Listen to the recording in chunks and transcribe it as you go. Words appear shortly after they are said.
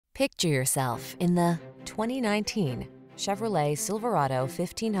Picture yourself in the 2019 Chevrolet Silverado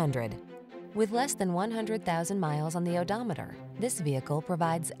 1500. With less than 100,000 miles on the odometer, this vehicle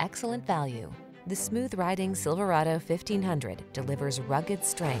provides excellent value. The smooth-riding Silverado 1500 delivers rugged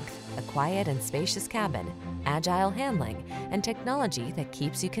strength, a quiet and spacious cabin, agile handling, and technology that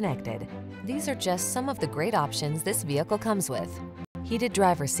keeps you connected. These are just some of the great options this vehicle comes with: heated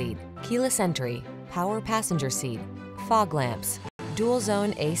driver's seat, keyless entry, power passenger seat, fog lamps, dual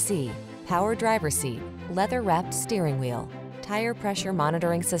zone AC, power driver's seat, leather-wrapped steering wheel, tire pressure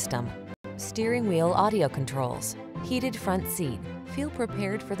monitoring system, steering wheel audio controls, heated front seat. Feel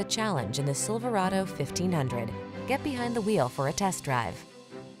prepared for the challenge in the Silverado 1500. Get behind the wheel for a test drive.